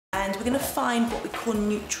we're going to find what we call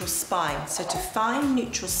neutral spine. So to find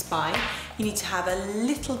neutral spine, you need to have a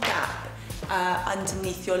little gap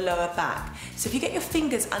underneath your lower back. So if you get your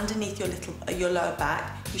fingers underneath your lower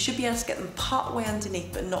back, you should be able to get them part way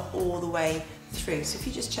underneath, but not all the way through. So if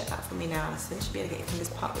you just check that for me now, Alison, you should be able to get your fingers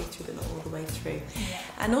part way through, but not all the way through. Yeah.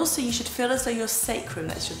 And also you should feel as though your sacrum,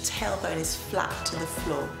 that's your tailbone, is flat to the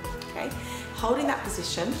floor. Okay? Holding that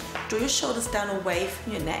position, draw your shoulders down away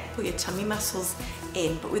from your neck, pull your tummy muscles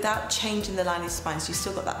in, but without changing the line of your spine, so you've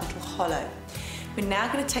still got that little hollow. We're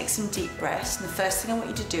now going to take some deep breaths, and the first thing I want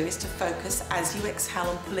you to do is to focus as you exhale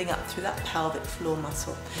on pulling up through that pelvic floor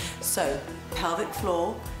muscle. So pelvic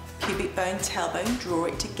floor, pubic bone, tailbone, draw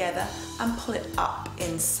it together and pull it up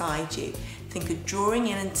inside you. Think of drawing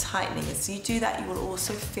in and tightening. As you do that, you will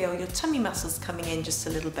also feel your tummy muscles coming in just a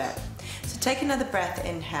little bit. So take another breath,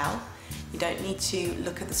 inhale. You don't need to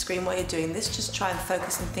look at the screen while you're doing this, just try and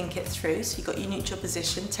focus and think it through. So you've got your neutral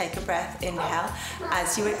position, take a breath, inhale.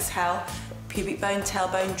 As you exhale, pubic bone,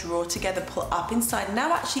 tailbone, draw together, pull up inside.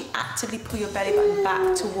 Now actually actively pull your belly button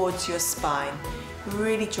back towards your spine.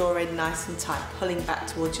 Really draw in nice and tight, pulling back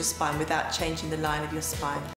towards your spine without changing the line of your spine.